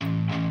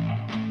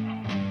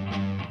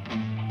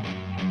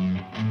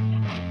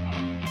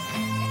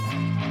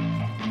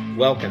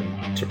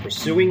Welcome to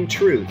Pursuing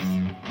Truth.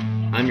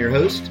 I'm your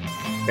host,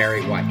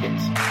 Barry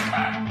Watkins.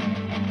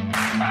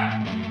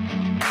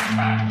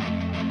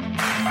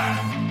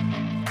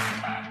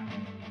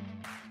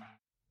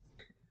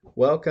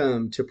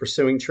 Welcome to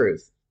Pursuing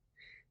Truth.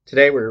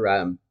 Today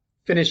we're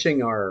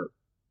finishing our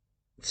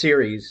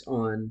series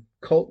on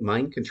cult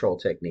mind control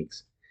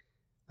techniques.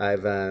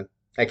 I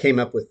came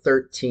up with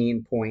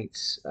 13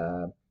 points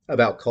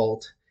about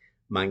cult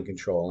mind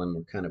control, and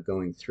we're kind of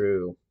going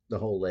through the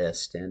whole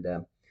list. And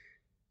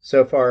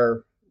so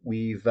far,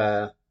 we've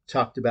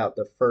talked about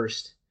the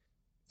first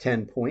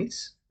 10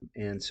 points,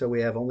 and so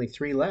we have only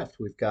 3 left.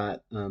 We've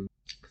got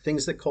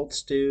things that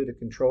cults do to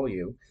control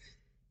you,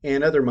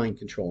 and other mind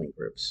controlling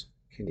groups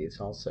can use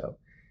also.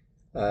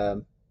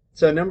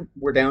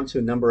 We're down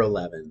to number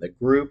 11. The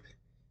group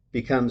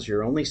becomes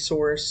your only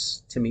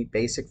source to meet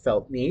basic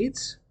felt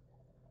needs.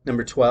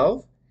 Number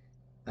 12,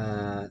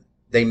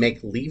 they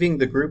make leaving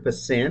the group a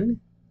sin.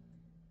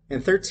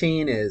 And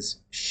 13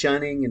 is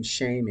shunning and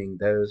shaming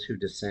those who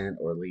dissent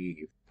or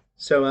leave.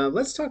 So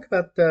let's talk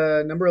about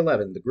number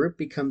 11. The group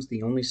becomes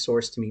the only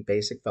source to meet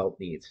basic felt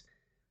needs.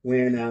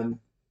 When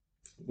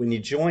you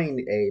join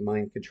a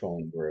mind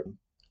controlling group,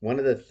 one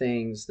of the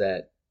things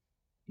that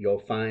you'll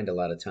find a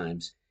lot of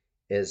times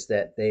is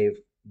that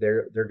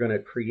they're going to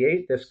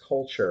create this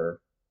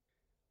culture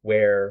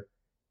where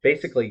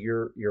basically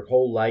your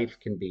whole life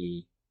can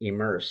be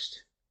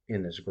immersed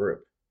in this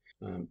group.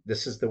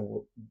 This is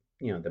the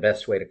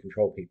best way to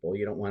control people.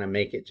 You don't want to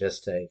make it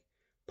just a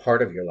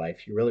part of your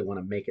life. You really want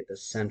to make it the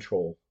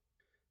central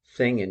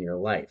thing in your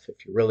life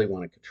if you really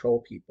want to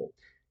control people.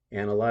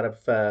 And a lot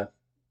of the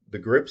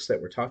groups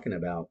that we're talking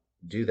about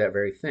do that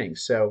very thing.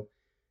 So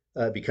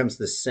it becomes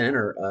the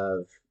center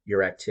of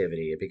your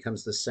activity. It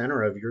becomes the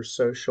center of your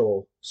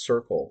social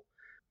circle.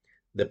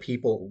 The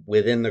people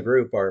within the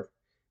group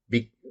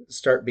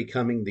start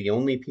becoming the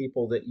only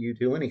people that you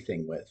do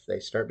anything with. They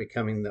start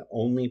becoming the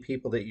only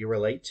people that you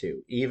relate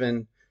to.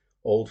 Even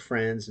old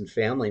friends and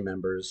family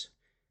members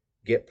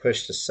get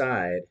pushed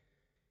aside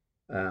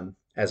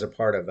as a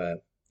part of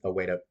a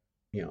way to,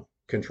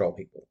 control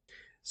people.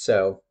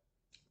 So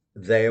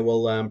they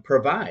will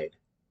provide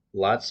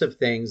lots of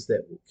things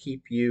that will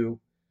keep you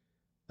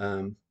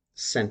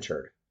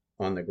centered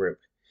on the group.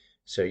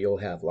 So you'll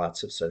have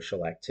lots of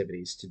social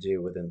activities to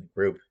do within the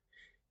group.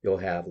 You'll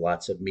have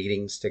lots of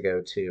meetings to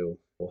go to.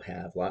 You'll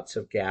have lots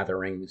of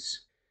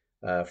gatherings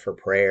for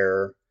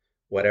prayer,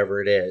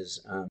 whatever it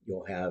is.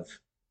 You'll have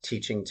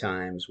teaching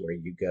times where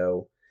you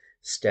go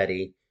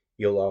study.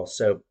 You'll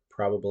also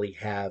probably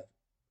have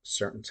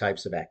certain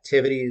types of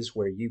activities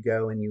where you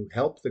go and you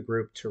help the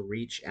group to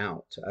reach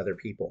out to other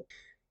people.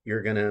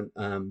 You're going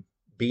to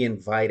be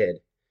invited,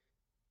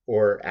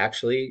 or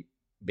actually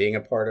being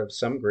a part of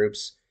some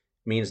groups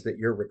means that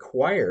you're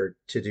required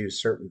to do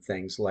certain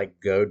things like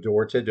go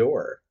door to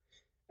door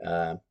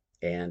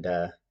and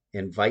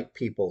invite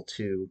people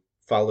to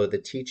follow the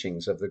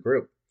teachings of the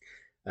group,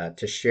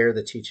 to share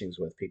the teachings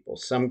with people.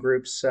 Some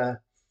groups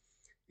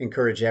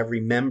encourage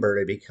every member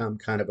to become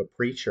kind of a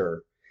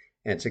preacher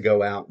and to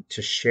go out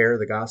to share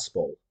the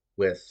gospel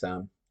with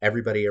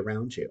everybody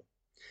around you,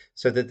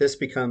 so that this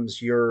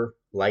becomes your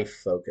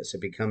life focus.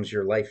 It becomes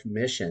your life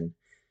mission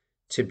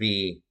to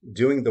be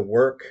doing the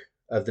work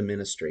of the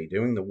ministry,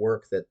 doing the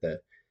work that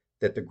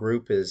the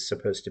group is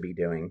supposed to be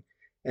doing,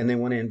 and they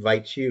want to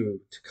invite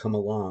you to come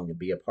along and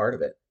be a part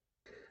of it.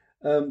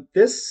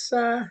 This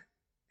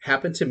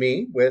happened to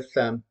me with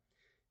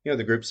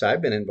the groups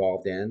I've been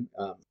involved in.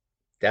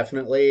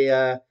 Definitely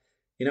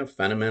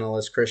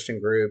fundamentalist Christian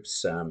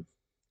groups,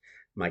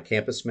 my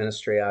campus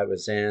ministry I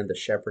was in, the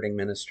shepherding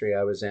ministry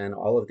I was in.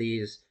 All of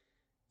these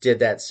did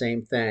that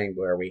same thing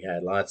where we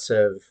had lots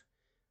of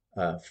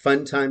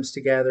fun times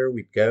together.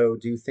 We'd go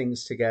do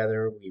things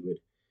together. We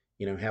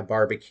would, have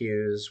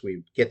barbecues.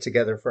 We'd get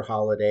together for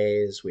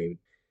holidays. We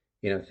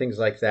would, things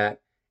like that.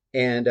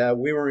 And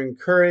we were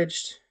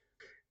encouraged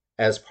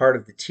as part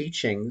of the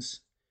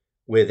teachings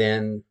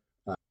within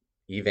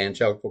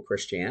evangelical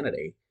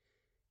Christianity.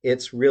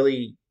 It's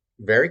really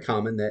very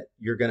common that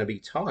you're going to be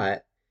taught,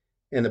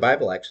 and the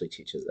Bible actually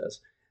teaches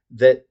this,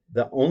 that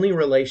the only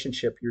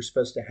relationship you're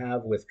supposed to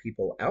have with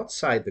people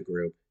outside the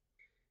group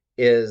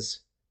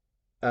is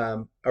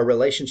a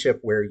relationship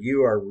where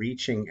you are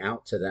reaching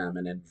out to them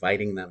and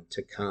inviting them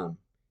to come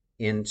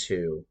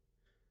into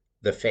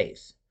the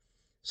faith.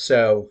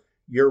 So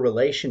your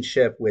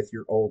relationship with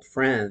your old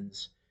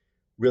friends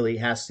really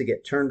has to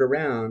get turned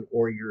around,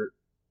 or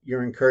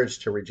you're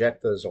encouraged to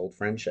reject those old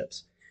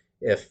friendships.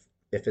 If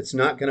it's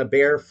not going to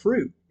bear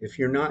fruit, if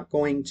you're not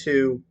going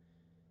to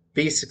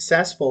be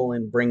successful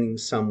in bringing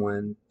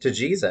someone to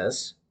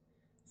Jesus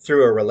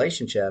through a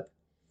relationship,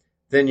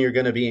 then you're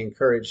going to be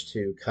encouraged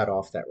to cut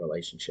off that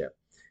relationship,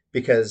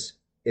 because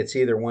it's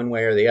either one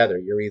way or the other.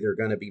 You're either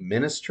going to be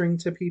ministering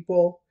to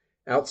people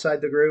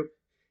outside the group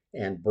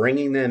and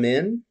bringing them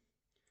in,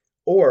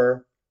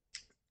 or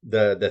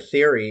the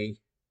theory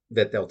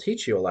that they'll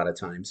teach you a lot of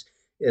times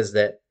is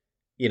that,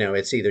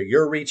 it's either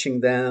you're reaching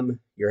them,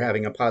 you're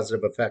having a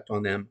positive effect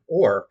on them,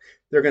 or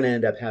they're going to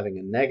end up having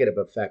a negative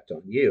effect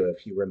on you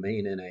if you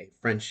remain in a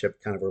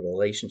friendship kind of a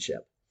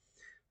relationship.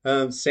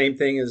 Same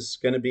thing is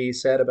going to be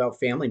said about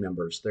family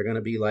members. They're going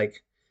to be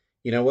like,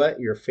 you know what,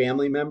 your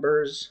family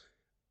members,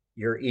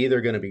 you're either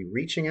going to be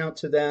reaching out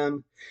to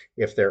them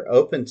if they're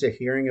open to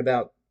hearing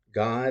about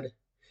God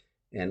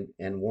and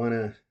want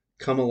to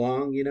come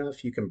along,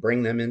 if you can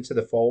bring them into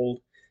the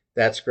fold,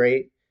 that's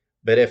great.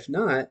 But if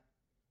not,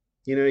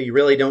 you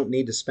really don't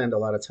need to spend a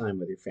lot of time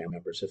with your family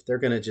members. If they're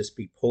going to just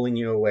be pulling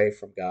you away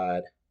from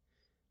God,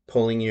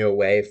 pulling you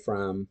away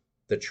from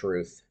the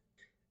truth,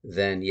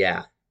 then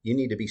yeah, you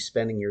need to be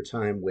spending your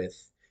time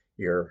with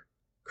your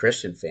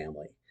Christian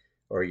family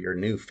or your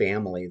new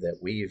family that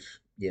we've,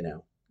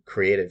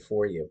 created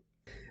for you.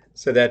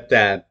 So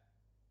that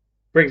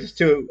brings us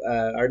to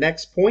our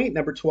next point,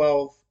 number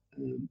 12.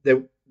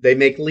 They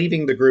make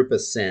leaving the group a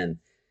sin.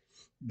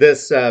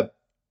 This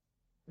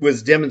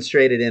was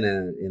demonstrated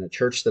in a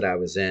church that I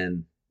was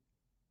in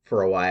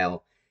for a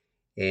while,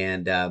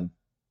 and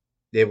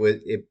it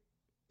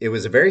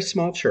was a very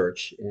small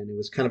church, and it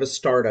was kind of a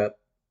startup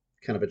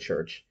kind of a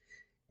church.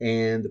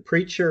 And the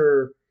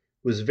preacher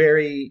was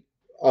very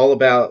all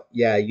about,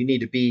 yeah, you need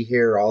to be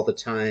here all the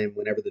time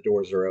whenever the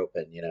doors are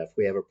open. If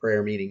we have a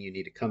prayer meeting, you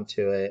need to come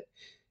to it.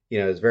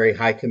 It's very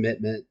high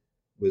commitment,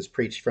 was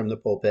preached from the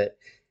pulpit.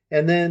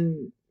 And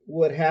then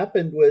what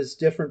happened was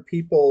different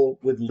people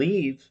would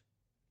leave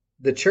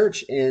the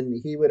church, and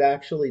he would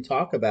actually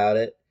talk about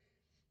it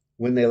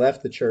when they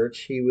left the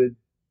church. He would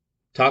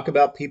talk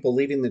about people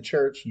leaving the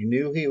church. You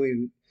knew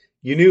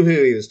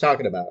who he was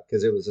talking about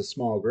because it was a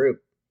small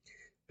group,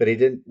 but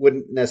he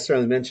wouldn't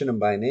necessarily mention them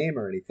by name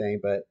or anything,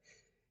 but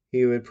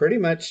he would pretty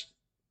much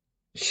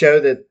show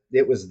that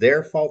it was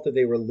their fault that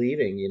they were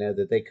leaving,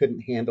 that they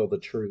couldn't handle the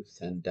truth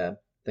and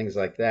things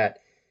like that.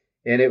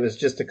 And it was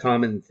just a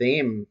common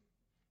theme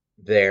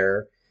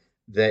there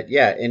that,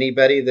 yeah,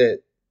 anybody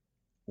that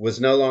was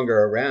no longer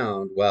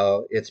around,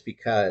 well, it's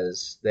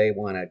because they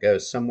want to go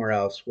somewhere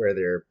else where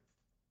their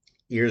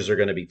ears are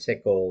going to be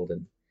tickled,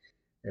 and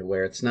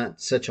where it's not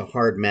such a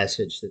hard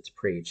message that's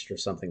preached or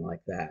something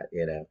like that.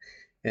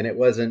 And it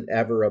wasn't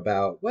ever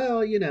about,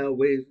 well,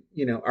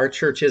 our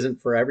church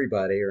isn't for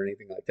everybody or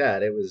anything like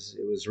that. It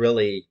was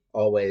really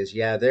always,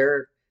 yeah,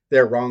 they're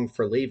wrong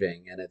for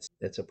leaving, and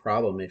it's a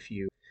problem if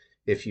you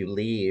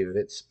leave,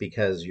 it's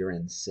because you're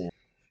in sin.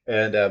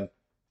 And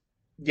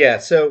yeah,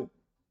 so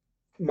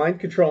mind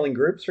controlling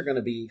groups are going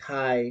to be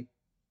high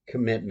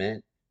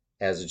commitment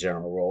as a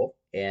general rule,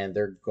 and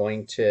they're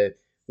going to,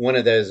 one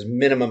of those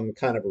minimum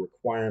kind of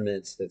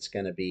requirements that's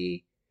going to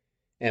be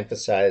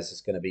emphasized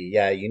is going to be,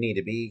 yeah, you need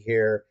to be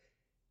here.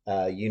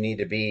 You need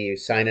to be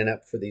signing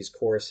up for these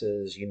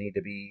courses. You need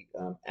to be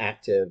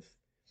active.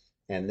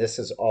 And this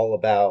is all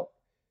about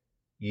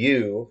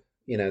you.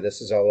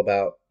 This is all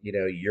about,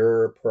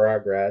 your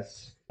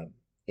progress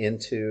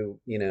into,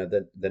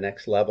 the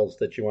next levels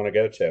that you want to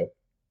go to.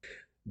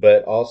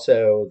 But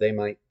also, they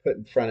might put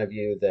in front of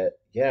you that,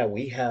 yeah,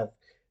 we have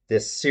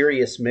this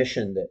serious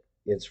mission that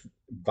is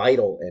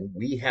vital, and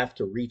we have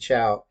to reach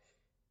out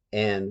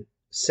and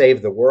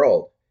save the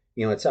world.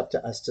 It's up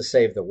to us to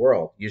save the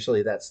world.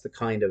 Usually that's the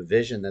kind of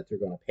vision that they're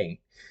going to paint.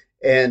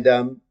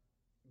 And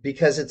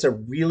because it's a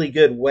really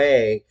good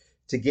way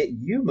to get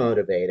you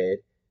motivated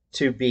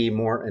to be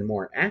more and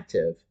more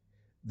active,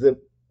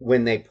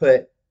 when they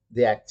put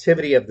the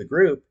activity of the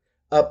group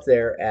up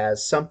there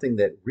as something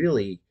that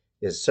really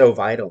is so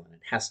vital and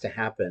it has to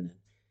happen,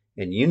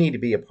 and you need to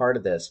be a part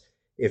of this.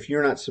 If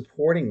you're not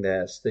supporting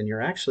this, then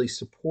you're actually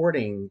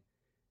supporting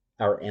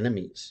our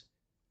enemies,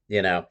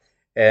 you know,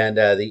 and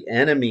the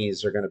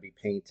enemies are going to be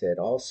painted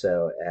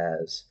also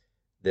as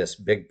this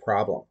big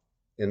problem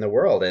in the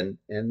world, and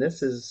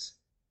this is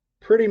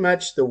pretty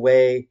much the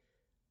way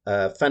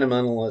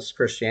fundamentalist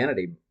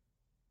Christianity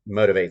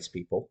motivates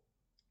people,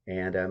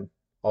 and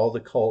all the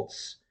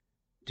cults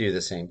do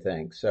the same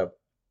thing. So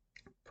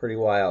pretty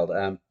wild.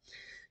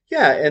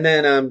 Yeah, and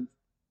then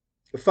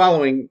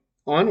following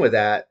on with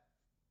that,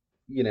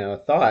 a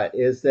thought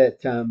is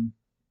that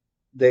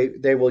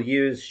they will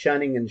use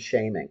shunning and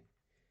shaming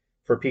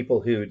for people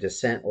who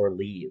dissent or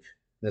leave.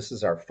 This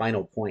is our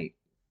final point,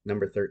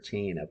 number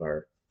 13 of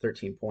our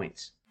 13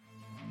 points.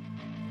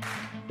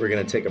 We're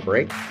going to take a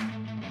break,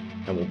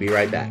 and we'll be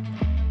right back.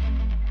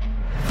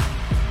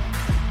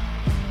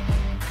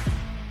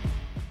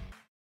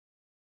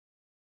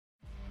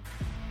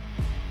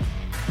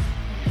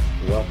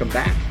 Welcome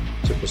back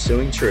to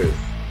Pursuing Truth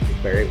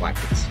with Barry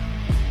Watkins.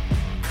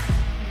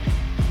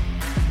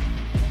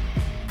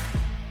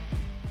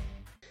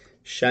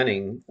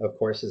 Shunning, of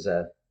course, is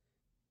a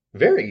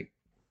very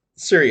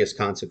serious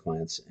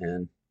consequence,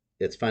 and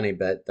it's funny,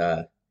 but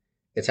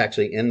it's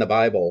actually in the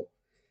Bible,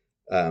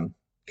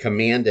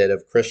 commanded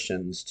of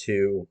Christians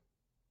to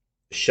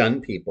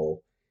shun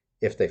people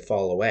if they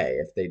fall away,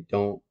 if they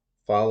don't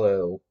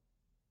follow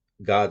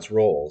God's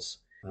rules,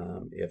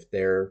 if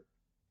your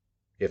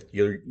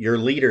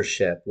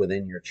leadership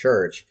within your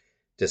church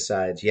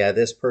decides, yeah,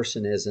 this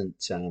person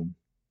isn't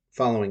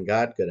following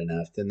God good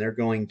enough, then they're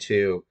going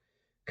to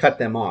cut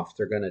them off.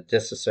 They're going to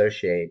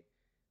disassociate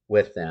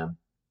with them.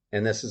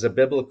 And this is a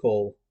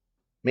biblical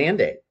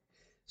mandate.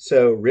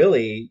 So,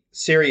 really,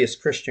 serious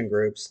Christian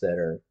groups that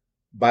are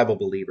Bible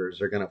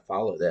believers are going to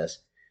follow this.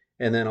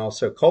 And then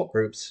also, cult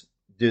groups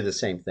do the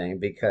same thing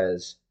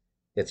because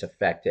it's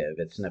effective.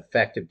 It's an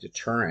effective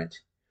deterrent.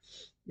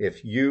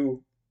 If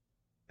you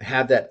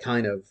have that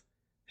kind of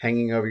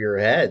hanging over your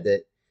head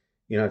that,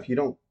 if you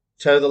don't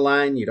toe the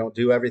line, you don't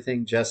do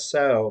everything just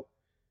so,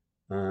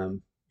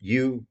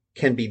 you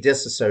can be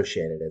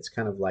disassociated. It's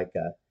kind of like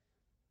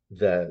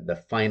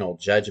the final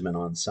judgment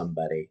on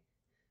somebody,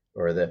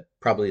 or the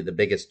probably the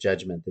biggest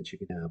judgment that you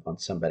can have on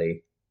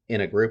somebody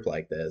in a group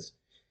like this,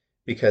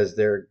 because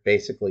they're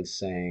basically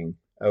saying,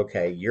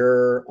 okay,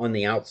 you're on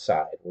the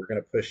outside. We're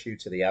going to push you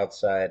to the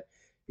outside.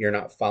 You're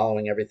not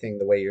following everything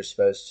the way you're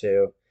supposed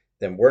to.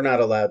 Then we're not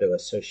allowed to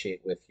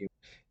associate with you.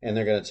 And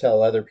they're going to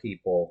tell other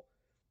people,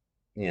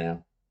 you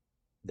know,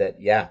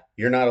 that, yeah,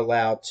 you're not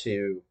allowed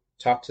to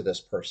talk to this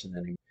person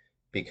anymore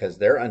because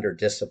they're under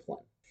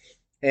discipline.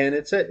 And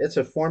it's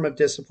a form of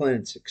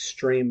discipline. It's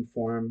extreme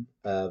form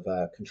of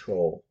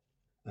control.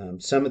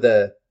 Some of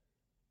the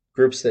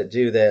groups that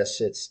do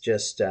this, it's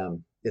just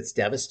it's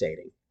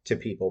devastating to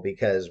people,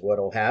 because what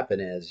will happen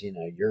is,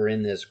 you're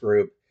in this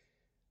group,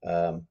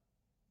 um,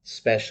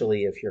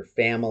 especially if your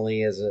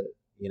family is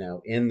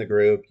in the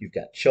group, you've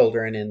got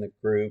children in the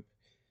group,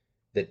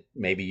 that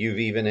maybe you've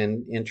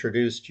even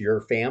introduced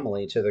your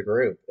family to the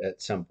group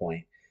at some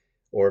point,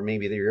 or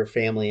maybe your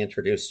family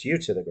introduced you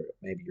to the group.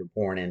 Maybe you're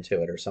born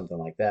into it or something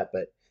like that.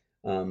 But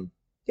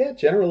yeah,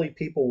 generally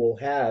people will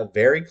have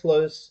very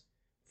close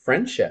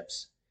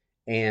friendships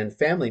and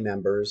family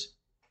members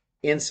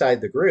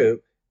inside the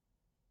group.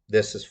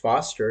 This is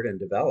fostered and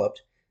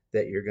developed,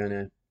 that you're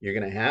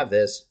gonna have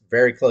this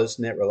very close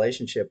knit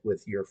relationship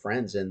with your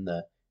friends in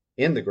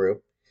the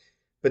group.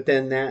 But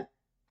then that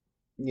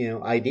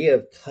idea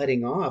of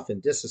cutting off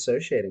and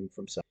disassociating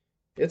from something,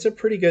 it's a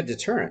pretty good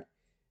deterrent,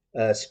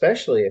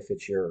 especially if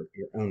it's your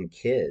own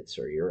kids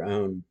or your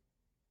own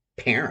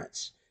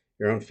parents,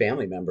 your own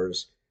family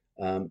members.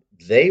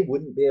 They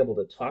wouldn't be able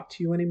to talk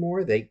to you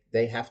anymore.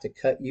 They have to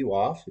cut you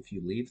off if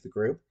you leave the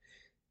group.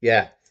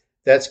 Yeah,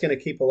 that's going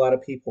to keep a lot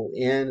of people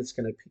in. It's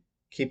going to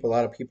keep a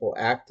lot of people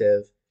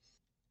active.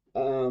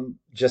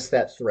 Just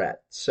that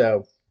threat.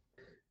 So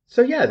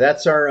yeah,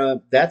 that's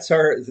our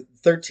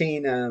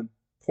 13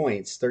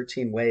 points,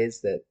 13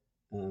 ways that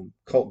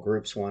cult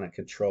groups want to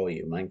control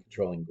you, mind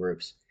controlling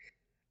groups.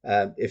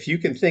 If you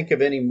can think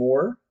of any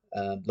more,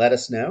 let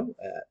us know.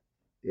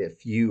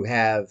 If you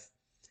have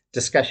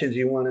discussions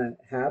you want to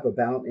have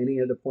about any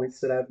of the points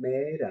that I've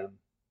made,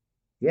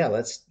 yeah,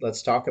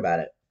 let's talk about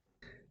it.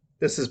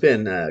 This has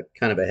been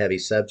kind of a heavy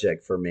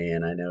subject for me,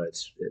 and I know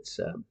it's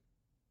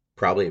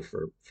probably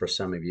for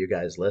some of you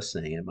guys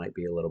listening, it might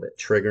be a little bit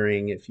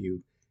triggering if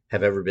you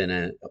have ever been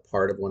a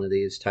part of one of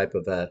these type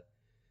of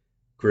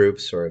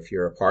groups, or if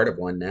you're a part of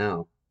one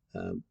now,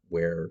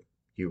 where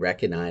you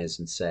recognize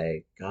and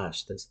say,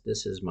 "Gosh, this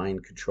is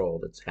mind control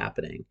that's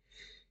happening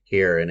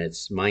here, and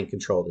it's mind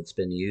control that's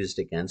been used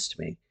against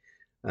me."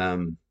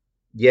 Um,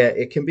 yeah,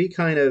 it can be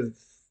kind of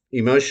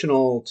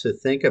emotional to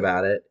think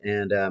about it,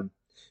 and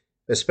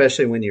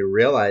especially when you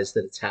realize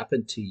that it's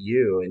happened to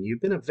you and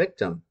you've been a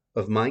victim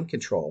of mind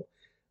control.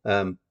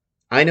 Um,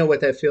 I know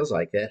what that feels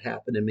like. That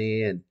happened to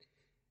me, and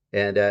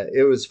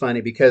it was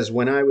funny because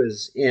when I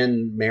was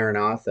in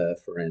Maranatha,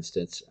 for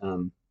instance,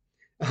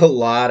 a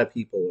lot of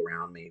people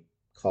around me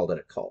called it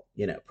a cult.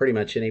 Pretty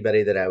much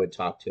anybody that I would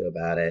talk to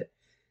about it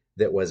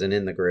that wasn't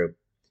in the group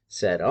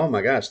said, "Oh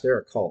my gosh, they're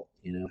a cult."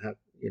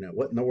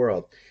 What in the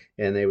world?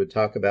 And they would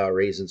talk about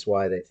reasons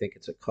why they think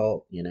it's a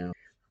cult.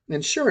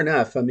 And sure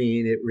enough, I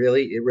mean, it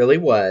really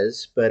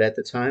was. But at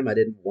the time, I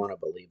didn't want to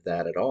believe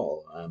that at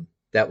all.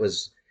 That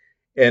was,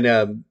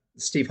 and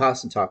Steve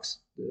Hassan talks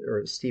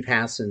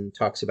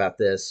about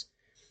this,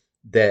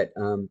 that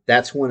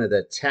that's one of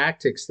the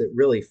tactics that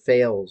really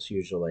fails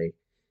usually,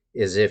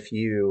 is if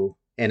you,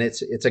 and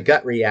it's a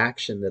gut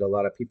reaction that a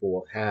lot of people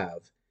will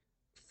have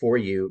for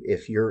you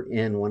if you're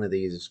in one of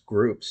these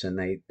groups, and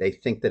they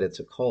think that it's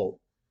a cult.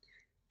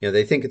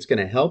 They think it's going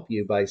to help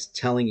you by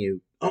telling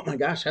you, "Oh my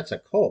gosh, that's a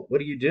cult. What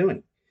are you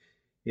doing?"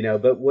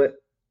 But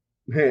what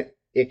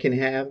it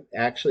can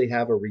actually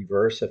have a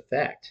reverse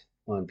effect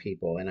on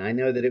people. And I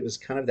know that it was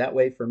kind of that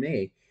way for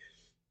me,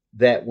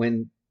 that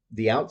when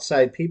the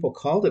outside people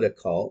called it a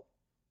cult,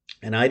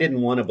 and I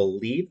didn't want to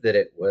believe that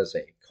it was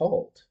a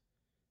cult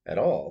at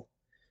all,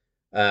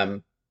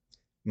 um,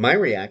 my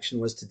reaction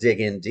was to dig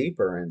in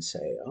deeper and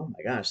say, "Oh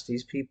my gosh,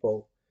 these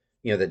people,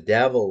 the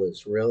devil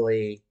is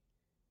really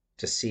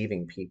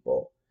deceiving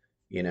people,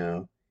 you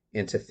know,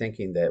 into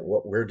thinking that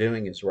what we're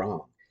doing is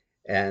wrong."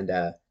 And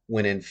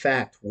when in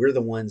fact, we're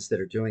the ones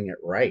that are doing it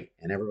right,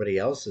 and everybody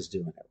else is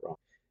doing it wrong,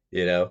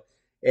 you know?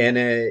 And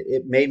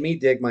it made me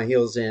dig my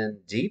heels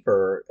in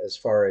deeper as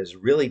far as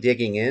really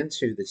digging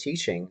into the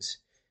teachings.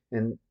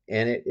 And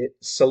it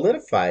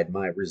solidified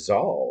my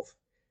resolve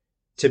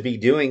to be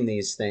doing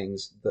these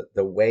things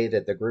the way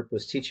that the group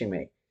was teaching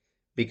me,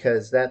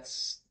 because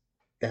that's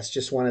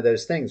just one of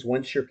those things.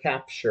 Once you're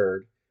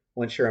captured,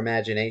 once your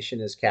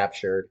imagination is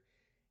captured,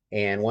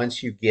 and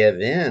once you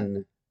give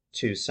in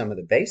to some of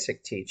the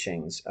basic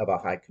teachings of a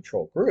high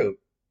control group,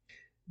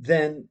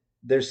 then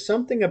there's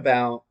something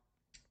about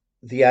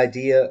the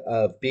idea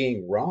of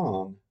being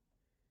wrong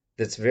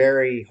that's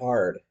very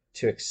hard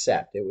to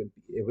accept. It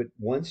would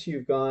once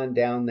you've gone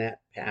down that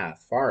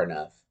path far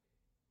enough,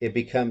 it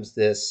becomes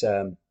this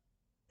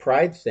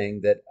pride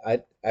thing that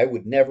I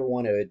would never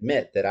want to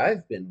admit that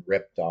I've been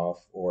ripped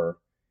off or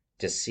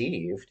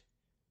deceived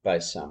by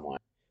someone.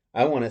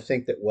 I want to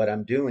think that what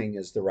I'm doing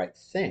is the right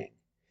thing.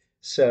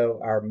 So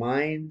our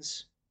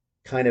minds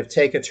kind of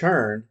take a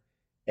turn,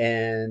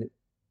 and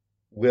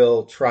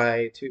we'll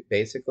try to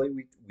basically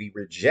we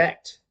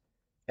reject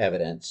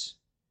evidence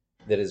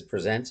that is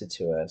presented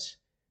to us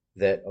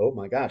that, oh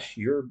my gosh,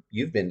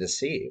 you've been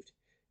deceived.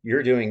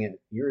 You're doing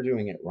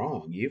it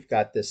wrong. You've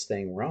got this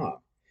thing wrong.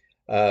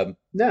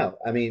 No,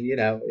 I mean,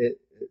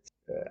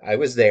 I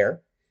was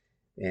there,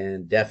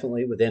 and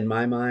definitely within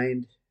my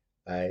mind,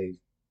 I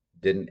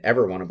didn't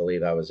ever want to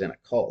believe I was in a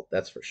cult.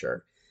 That's for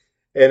sure.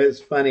 And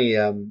it's funny.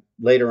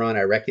 Later on,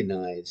 I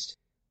recognized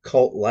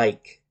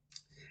cult-like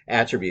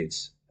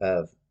attributes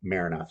of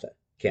Maranatha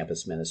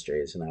Campus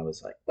Ministries, and I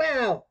was like,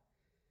 wow.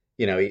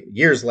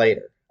 Years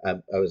later, I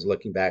was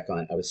looking back on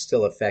it. I was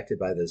still affected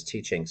by those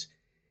teachings.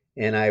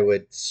 And I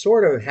would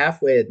sort of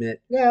halfway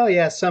admit, well,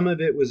 yeah, some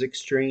of it was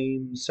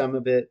extreme, some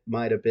of it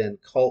might have been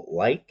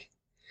cult-like,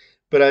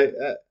 but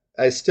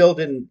I still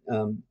didn't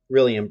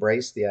really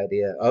embrace the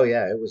idea. Oh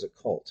yeah, it was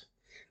a cult,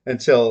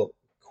 until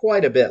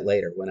quite a bit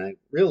later when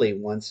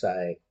once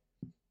I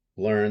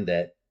learned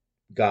that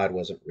God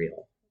wasn't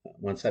real.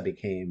 Once I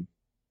became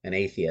an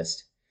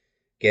atheist,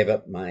 gave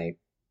up my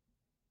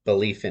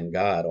belief in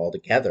God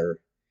altogether,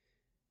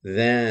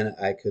 then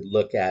I could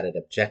look at it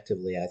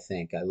objectively. I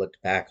think I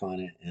looked back on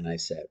it and I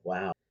said,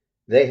 wow,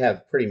 they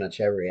have pretty much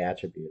every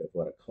attribute of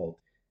what a cult.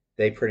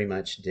 They pretty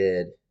much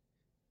did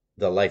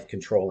the life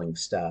controlling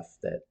stuff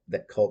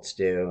that cults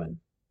do. And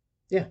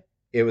yeah,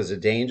 it was a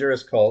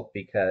dangerous cult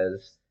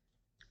because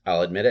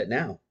I'll admit it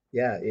now.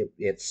 Yeah,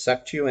 it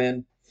sucked you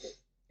in.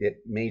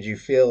 It made you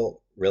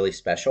feel really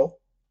special.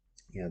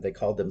 They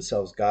called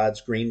themselves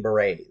God's Green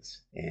Berets,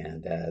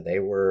 and they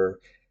were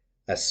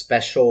a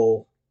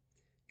special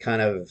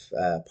kind of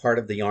part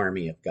of the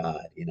army of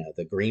God,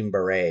 the Green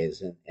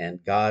Berets,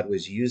 and God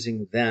was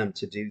using them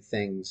to do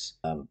things,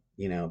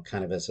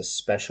 kind of as a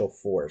special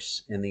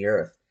force in the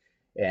earth.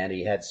 And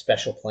he had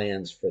special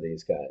plans for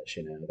these guys,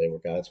 they were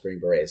God's Green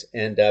Berets.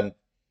 And,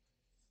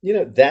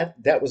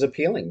 that was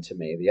appealing to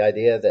me. The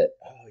idea that,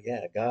 oh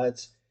yeah,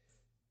 God's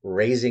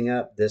raising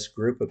up this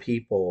group of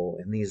people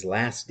in these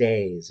last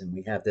days, and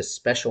we have this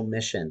special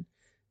mission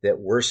that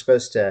we're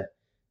supposed to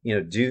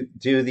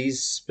do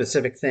these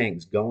specific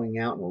things, going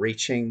out and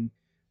reaching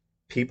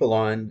people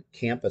on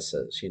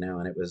campuses,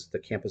 and it was the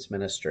campus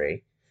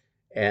ministry.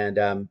 And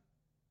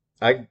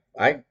I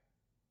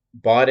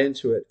bought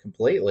into it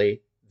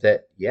completely,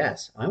 that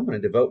yes, I want to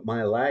devote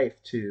my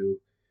life to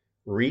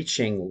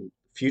reaching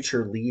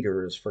future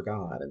leaders for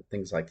God and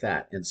things like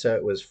that. And so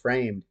it was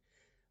framed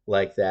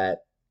like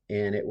that,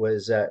 and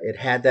it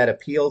had that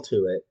appeal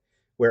to it,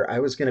 where I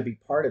was going to be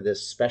part of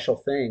this special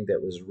thing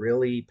that was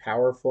really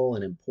powerful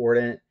and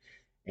important.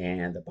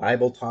 And the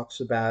Bible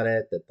talks about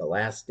it, that the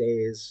last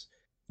days,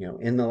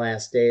 in the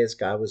last days,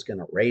 God was going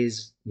to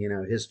raise,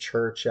 his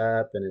church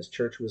up, and his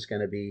church was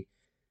going to be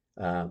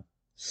uh,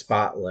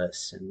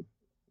 spotless and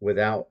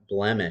without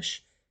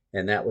blemish.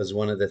 And that was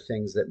one of the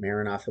things that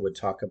Maranatha would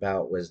talk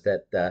about, was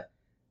that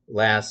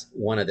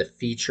one of the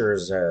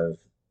features of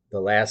the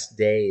last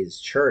days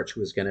church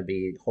was going to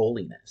be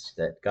holiness,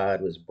 that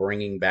God was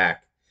bringing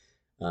back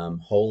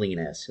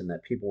holiness, and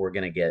that people were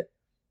going to get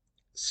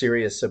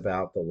serious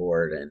about the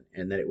Lord,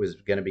 and that it was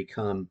going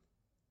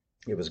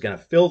to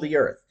fill the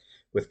earth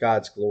with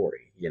God's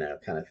glory,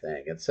 kind of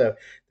thing. And so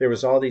there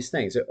was all these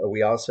things.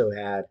 We also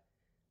had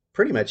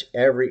pretty much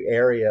every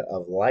area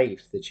of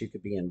life that you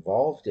could be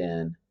involved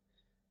in.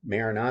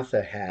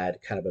 Maranatha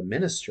had kind of a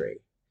ministry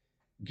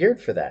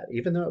geared for that,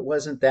 even though it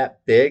wasn't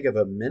that big of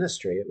a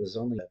ministry. It was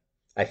only,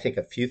 I think,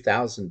 a few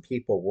thousand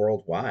people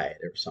worldwide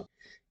or something.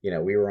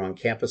 We were on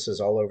campuses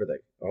all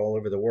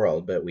over the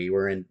world, but we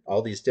were in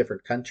all these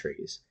different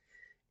countries.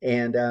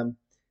 And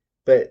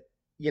but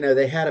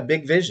they had a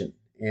big vision,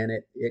 and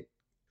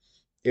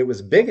it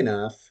was big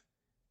enough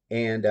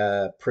and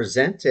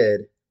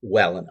presented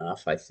well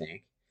enough, I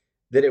think,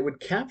 that it would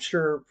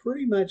capture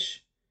pretty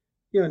much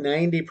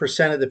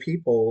 90% of the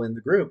people in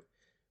the group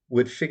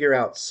would figure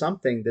out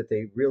something that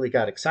they really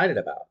got excited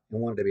about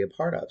and wanted to be a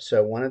part of.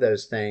 So one of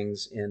those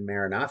things in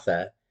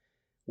Maranatha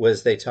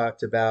was they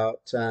talked about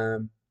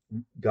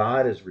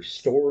God is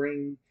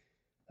restoring.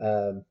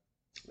 Um,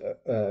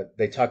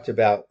 they talked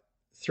about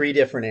three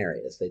different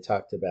areas. They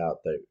talked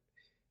about the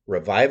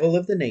revival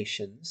of the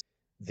nations,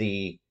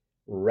 the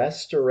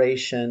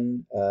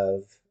restoration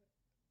of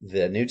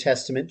the New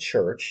Testament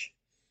church,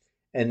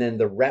 and then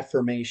the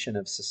reformation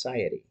of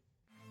society.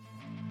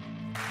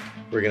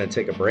 We're going to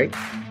take a break,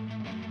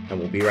 and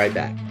we'll be right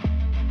back.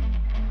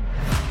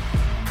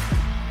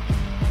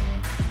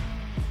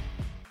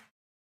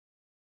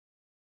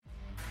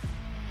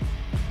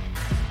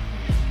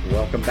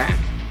 Welcome back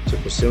to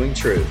Pursuing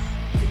Truth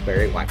with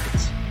Barry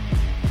Watkins.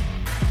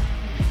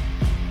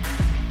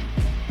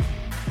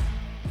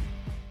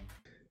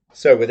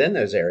 So within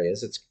those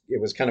areas, it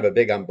was kind of a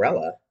big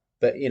umbrella,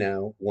 but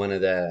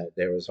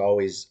there was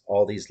always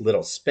all these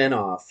little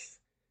spin-off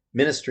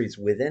ministries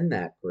within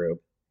that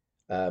group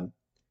um,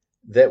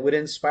 that would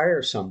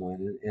inspire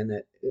someone, and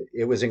that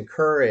it was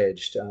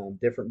encouraged.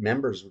 Different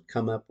members would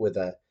come up with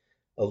a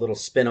little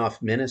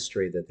spin-off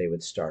ministry that they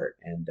would start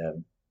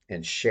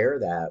and share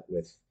that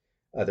with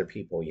other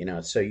people.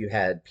 So you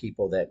had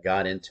people that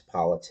got into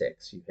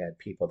politics, you had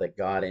people that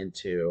got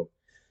into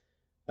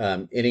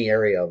any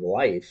area of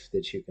life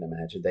that you can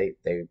imagine.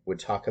 They would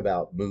talk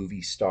about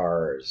movie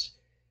stars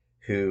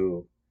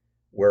who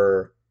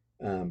were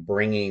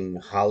bringing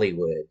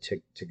Hollywood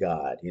to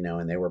God,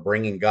 and they were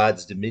bringing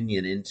God's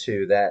dominion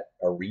into that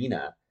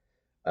arena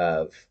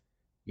of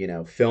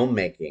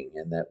filmmaking,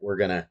 and that we're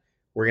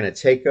gonna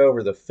take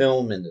over the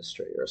film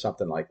industry or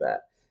something like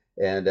that.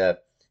 And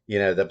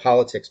the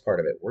politics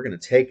part of it, we're gonna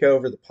take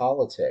over the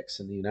politics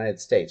in the United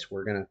States.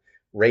 We're gonna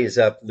raise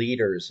up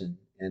leaders,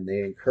 and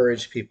they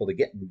encourage people to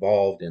get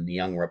involved in the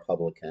young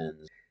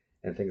Republicans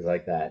and things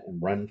like that,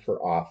 and run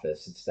for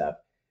office and stuff,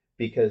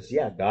 because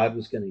yeah, God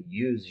was going to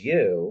use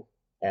you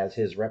as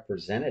his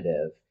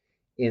representative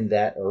in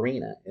that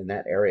arena, in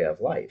that area of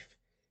life.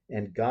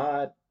 And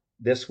God,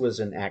 this was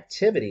an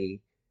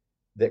activity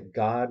that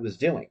God was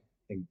doing.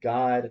 And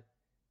God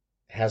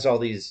has all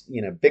these,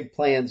 big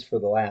plans for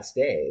the last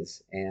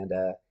days. And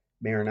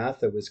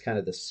Maranatha was kind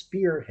of the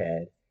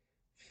spearhead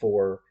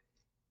for,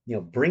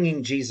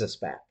 bringing Jesus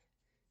back.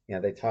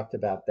 They talked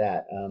about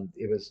that.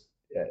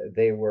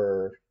 They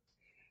were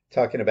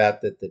talking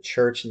about that the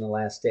church in the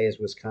last days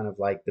was kind of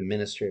like the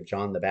ministry of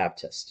John the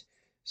Baptist.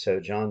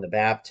 So John the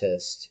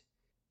Baptist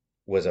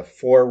was a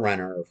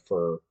forerunner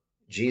for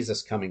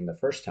Jesus coming the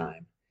first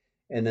time.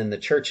 And then the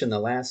church in the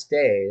last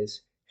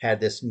days had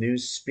this new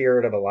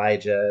spirit of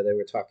Elijah they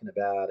were talking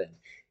about,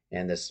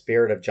 and the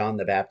spirit of John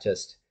the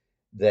Baptist,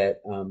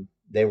 that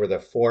they were the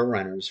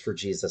forerunners for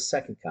Jesus'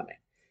 second coming.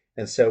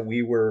 And so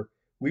we were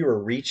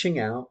reaching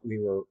out, we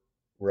were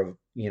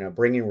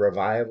bringing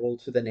revival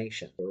to the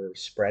nation. We were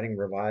spreading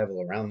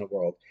revival around the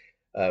world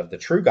of the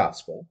true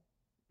gospel.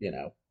 You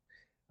know,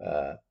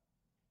 uh,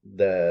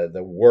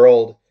 the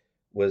world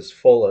was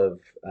full of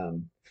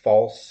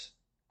false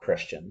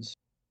Christians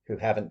who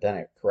haven't done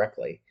it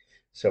correctly.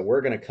 So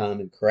we're going to come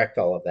and correct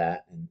all of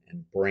that,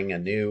 and bring a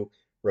new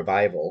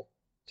revival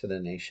to the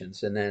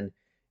nations, and then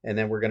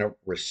we're going to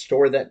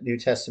restore that New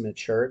Testament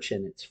church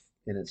in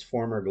its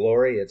former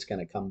glory. It's going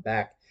to come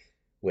back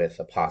with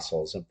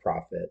apostles and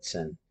prophets,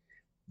 and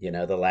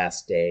the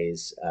last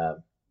days,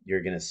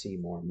 you're going to see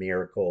more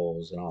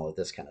miracles and all of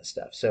this kind of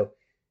stuff. So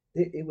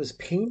it was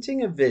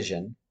painting a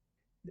vision,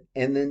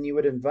 and then they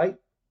would invite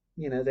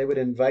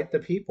the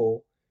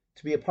people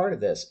to be a part of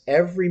this.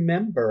 Every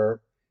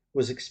member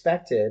was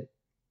expected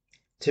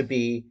to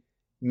be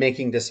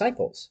making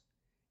disciples,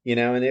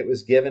 and it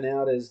was given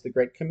out as the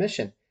Great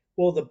Commission.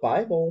 Well, the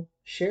Bible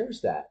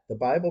shares that. The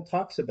Bible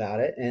talks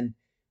about it. And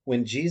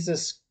when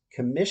Jesus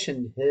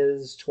commissioned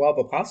his 12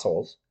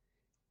 apostles,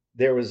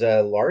 there was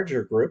a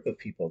larger group of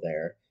people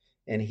there.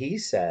 And he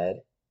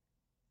said,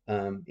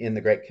 in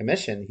the Great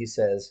Commission, he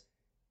says,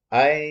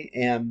 I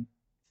am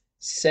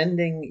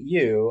sending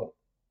you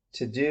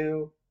to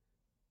do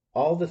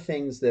all the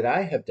things that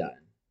I have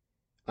done.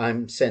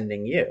 I'm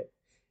sending you.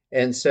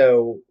 And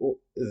so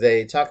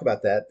they talk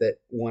about that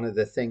one of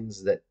the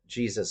things that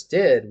Jesus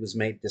did was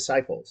make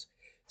disciples.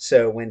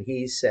 So when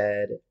he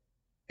said,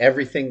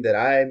 everything that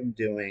I'm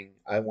doing,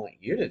 I want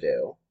you to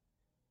do,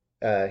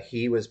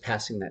 he was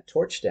passing that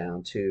torch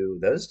down to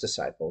those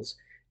disciples,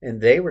 and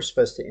they were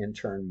supposed to in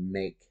turn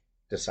make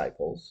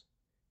disciples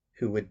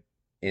who would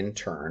in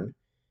turn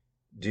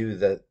do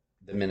the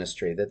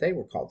ministry that they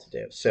were called to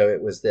do. So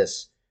it was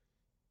this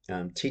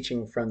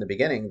teaching from the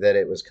beginning that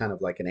it was kind of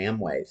like an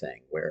Amway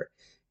thing, where,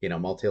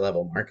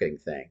 multi-level marketing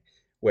thing,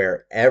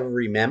 where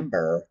every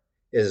member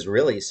is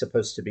really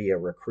supposed to be a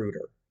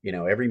recruiter.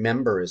 Every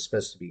member is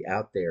supposed to be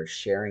out there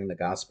sharing the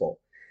gospel.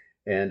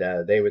 And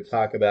they would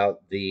talk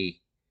about the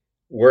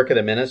work of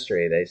the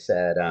ministry. They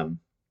said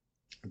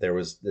there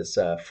was this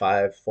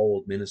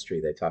fivefold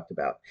ministry they talked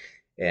about.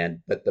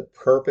 But the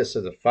purpose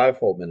of the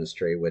fivefold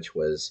ministry, which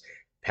was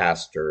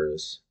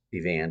pastors,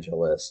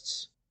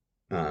 evangelists,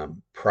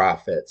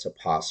 prophets,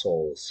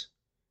 apostles,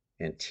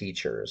 and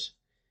teachers.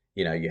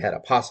 You had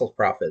apostles,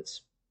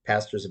 prophets,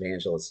 pastors,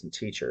 evangelists, and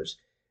teachers.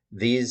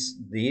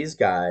 These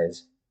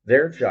guys,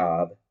 their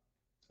job,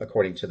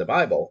 according to the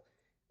Bible,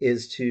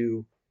 is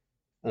to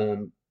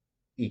um,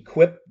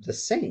 equip the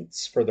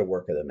saints for the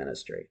work of the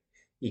ministry.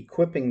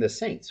 Equipping the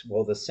saints.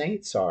 Well, the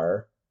saints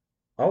are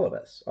all of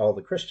us, all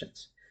the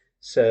Christians.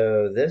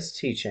 So this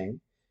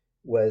teaching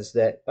was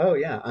that, oh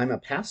yeah, I'm a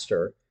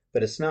pastor,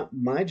 but it's not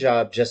my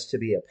job just to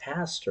be a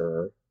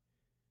pastor.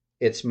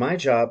 It's my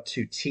job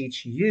to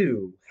teach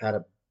you how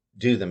to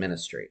do the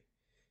ministry.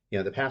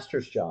 The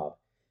pastor's job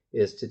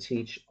is to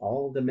teach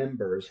all the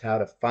members how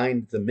to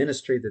find the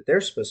ministry that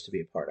they're supposed to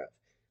be a part of.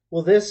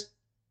 Well, this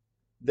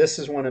this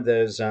is one of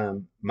those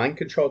mind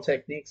control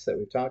techniques that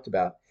we've talked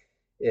about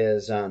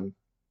is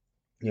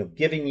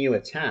giving you a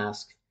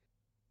task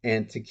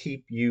and to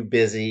keep you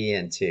busy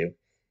and to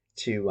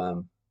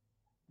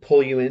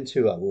pull you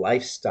into a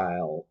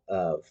lifestyle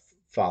of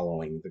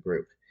following the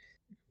group.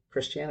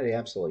 Christianity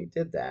absolutely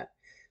did that.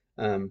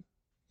 Um,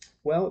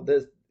 well,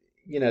 the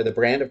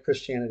brand of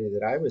Christianity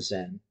that I was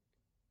in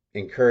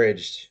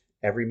encouraged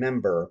every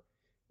member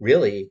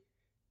really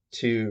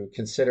to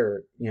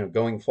consider,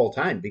 going full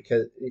time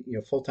because,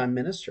 full time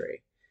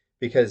ministry,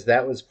 because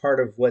that was part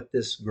of what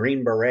this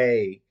Green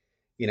Beret,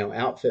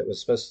 outfit was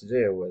supposed to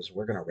do was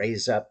we're going to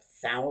raise up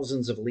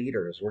thousands of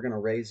leaders. We're going to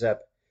raise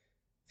up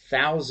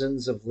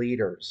thousands of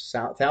leaders,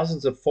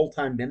 thousands of full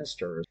time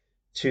ministers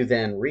to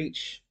then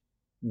reach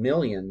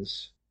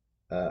millions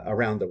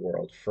around the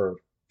world for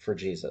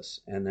Jesus.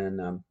 And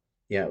then,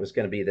 it was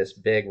going to be this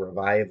big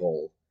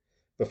revival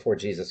before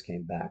Jesus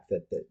came back.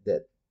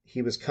 That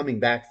he was coming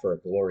back for a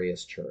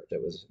glorious church.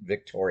 It was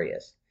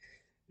victorious.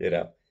 You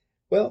know,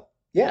 well,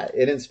 yeah,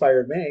 it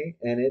inspired me,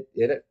 and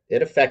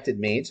it affected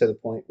me to the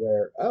point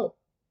where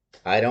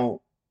I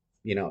don't,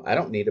 I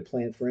don't need to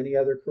plan for any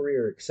other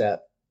career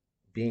except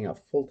being a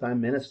full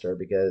time minister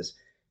because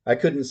I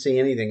couldn't see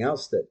anything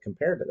else that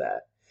compared to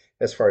that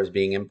as far as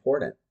being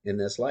important in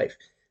this life.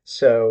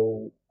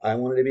 So I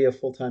wanted to be a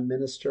full time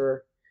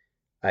minister.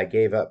 I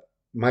gave up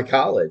my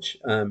college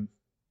and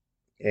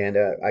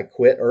I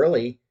quit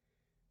early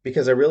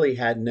because I really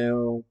had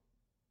no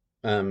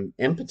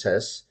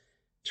impetus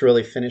to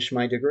really finish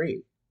my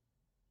degree.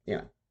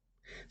 Yeah.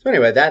 So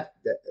anyway,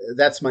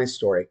 that's my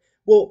story.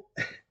 Well,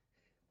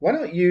 why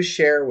don't you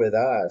share with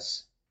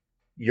us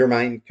your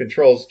mind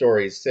control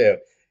stories too?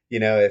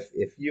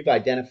 If you've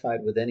identified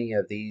with any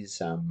of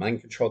these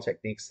mind control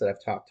techniques that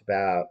I've talked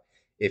about,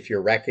 if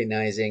you're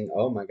recognizing,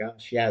 oh my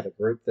gosh, yeah, the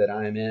group that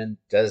I'm in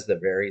does the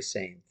very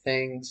same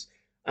things,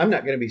 I'm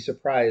not going to be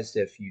surprised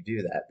if you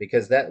do that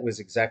because that was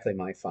exactly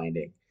my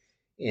finding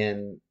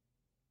in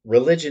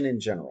religion in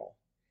general,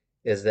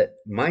 is that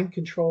mind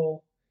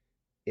control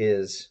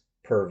is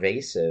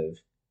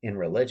pervasive in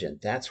religion.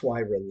 That's why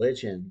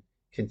religion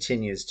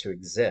continues to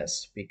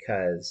exist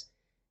because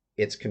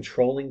it's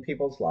controlling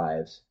people's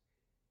lives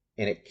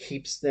and it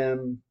keeps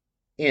them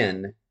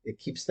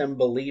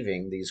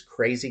believing these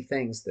crazy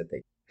things that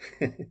they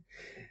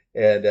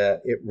and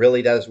it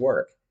really does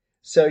work.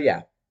 So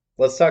yeah,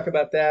 let's talk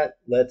about that.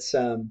 Let's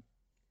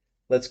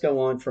go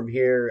on from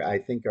here. I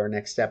think our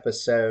next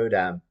episode,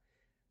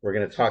 we're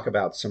going to talk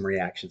about some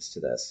reactions to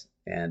this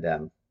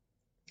and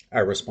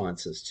our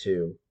responses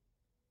to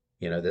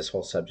this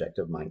whole subject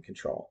of mind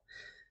control.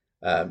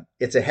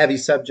 It's a heavy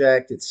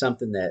subject. It's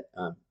something that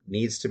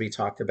needs to be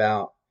talked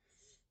about.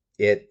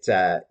 It's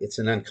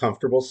an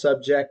uncomfortable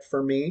subject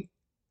for me,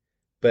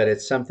 but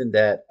it's something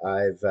that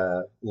I've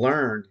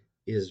learned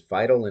is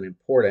vital and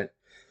important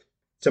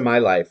to my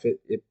life.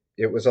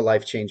 It was a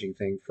life changing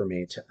thing for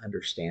me to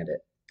understand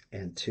it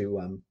and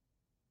to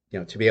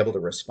be able to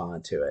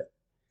respond to it.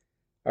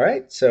 All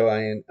right, so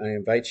I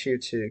invite you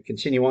to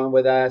continue on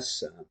with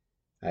us.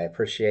 I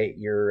appreciate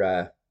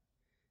your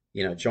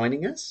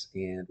joining us,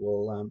 and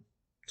we'll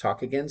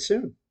talk again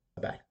soon.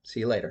 Bye bye.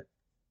 See you later.